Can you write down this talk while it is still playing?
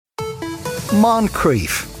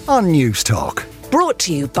Moncrief on News Talk. Brought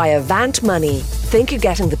to you by Avant Money. Think you're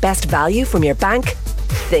getting the best value from your bank?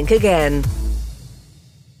 Think again.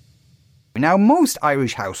 Now, most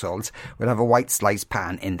Irish households will have a white sliced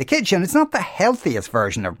pan in the kitchen. It's not the healthiest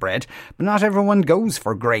version of bread, but not everyone goes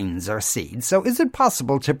for grains or seeds. So is it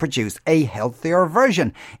possible to produce a healthier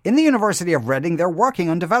version? In the University of Reading, they're working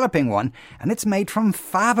on developing one, and it's made from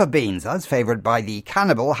fava beans, as favoured by the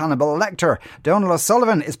cannibal Hannibal Lecter. Donal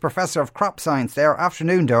O'Sullivan is Professor of Crop Science there.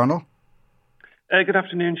 Afternoon, Donal. Good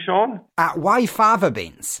afternoon, Sean. Why fava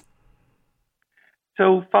beans?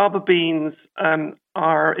 So fava beans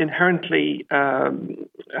are inherently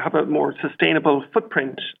have a more sustainable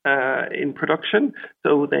footprint in production.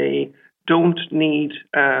 So they don't need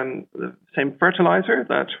the same fertilizer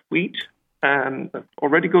that wheat that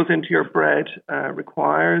already goes into your bread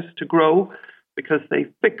requires to grow, because they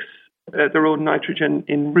fix their own nitrogen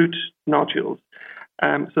in root nodules.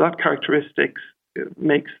 So that characteristics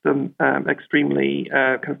makes them extremely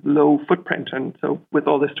kind of low footprint. And so with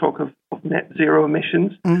all this talk of net zero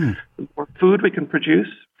emissions, the more food we can produce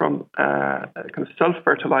from kind of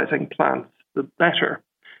self-fertilizing plants, the better.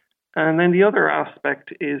 And then the other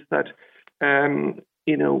aspect is that,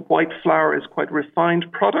 white flour is quite a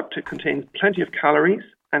refined product. It contains plenty of calories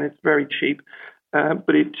and it's very cheap,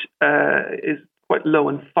 but it is quite low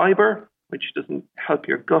in fiber, which doesn't help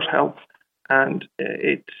your gut health, and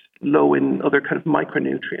it's low in other kind of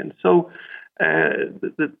micronutrients. So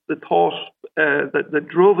the thought that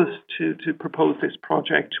drove us to propose this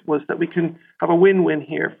project was that we can have a win-win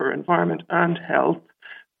here for environment and health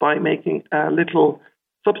by making a little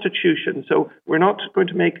substitution. So we're not going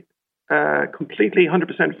to make completely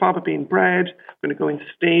 100% fava bean bread. We're going to go in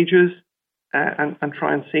stages and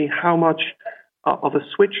try and see how much of a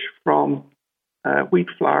switch from wheat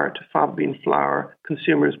flour to fava bean flour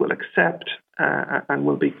consumers will accept and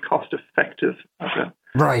will be cost effective.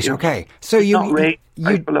 Right, okay. So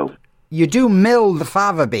you do mill the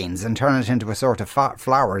fava beans and turn it into a sort of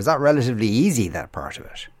flour. Is that relatively easy, that part of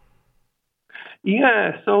it?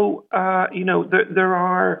 Yeah, so there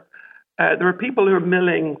are people who are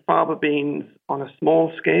milling fava beans on a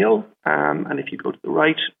small scale, and if you go to the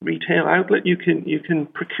right retail outlet, you can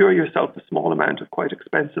procure yourself a small amount of quite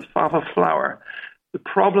expensive fava flour. The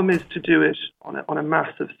problem is to do it on a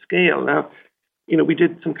massive scale. Now, we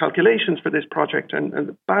did some calculations for this project, and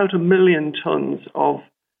about 1 million tons of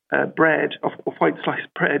bread, of white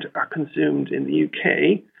sliced bread, are consumed in the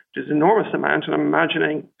UK, which is an enormous amount. And I'm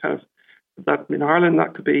imagining kind of that in Ireland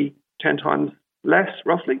that could be 10 times less,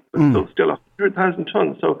 roughly, but still 100,000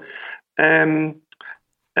 tons. So,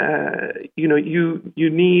 you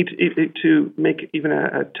need it to make even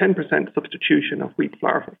a 10% substitution of wheat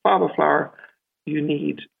flour for fava flour. You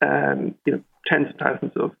need tens of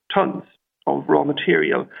thousands of tons of raw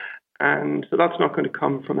material, and so that's not going to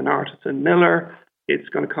come from an artisan miller. It's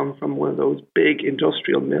going to come from one of those big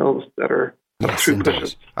industrial mills that are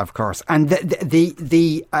throughput. Of course. And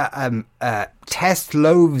the test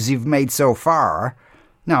loaves you've made so far.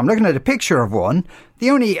 Now I'm looking at a picture of one. The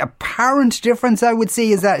only apparent difference I would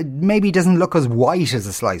see is that it maybe doesn't look as white as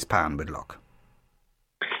a sliced pan would look.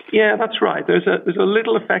 Yeah, that's right. There's a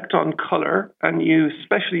little effect on colour, and you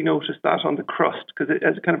especially notice that on the crust because it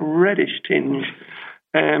has a kind of reddish tinge.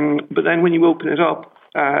 But then when you open it up,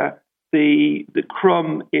 the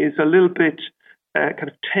crumb is a little bit kind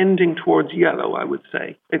of tending towards yellow, I would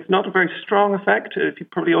say. It's not a very strong effect. If you're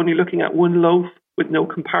probably only looking at one loaf with no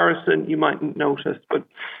comparison, you mightn't notice. But,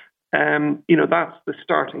 that's the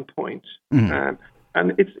starting point. And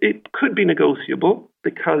it could be negotiable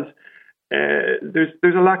because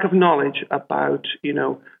there's a lack of knowledge about,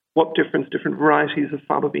 what difference different varieties of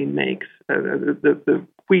fava bean makes. The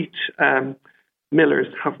wheat millers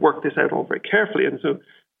have worked this out all very carefully, and so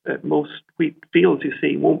most wheat fields you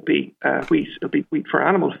see won't be wheat. It'll be wheat for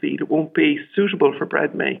animal feed. It won't be suitable for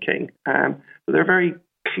bread making. So they're very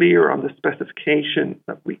clear on the specification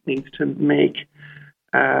that wheat needs to make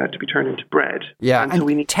to be turned into bread. Yeah, and so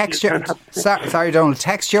we need texture. Sorry, Donald.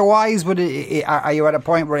 Texture-wise, are you at a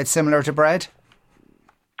point where it's similar to bread?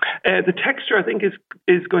 The texture, I think,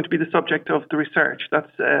 is going to be the subject of the research.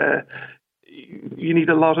 That's you need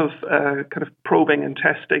a lot of kind of probing and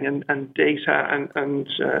testing and data and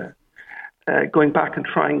going back and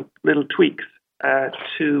trying little tweaks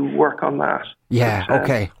to work on that. Yeah,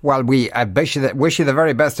 okay. Well, we wish you the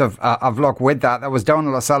very best of luck with that. That was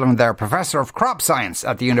Donal O'Sullivan there, Professor of Crop Science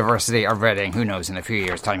at the University of Reading. Who knows, in a few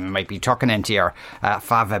years' time you might be tucking into your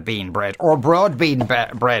fava bean bread, or broad bean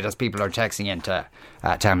bread, as people are texting in to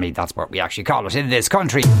tell me that's what we actually call it in this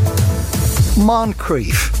country.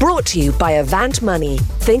 Moncrief. Brought to you by Avant Money.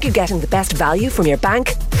 Think you're getting the best value from your bank?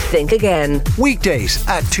 Think again. Weekdays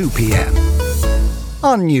at 2 p.m.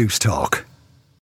 on News Talk.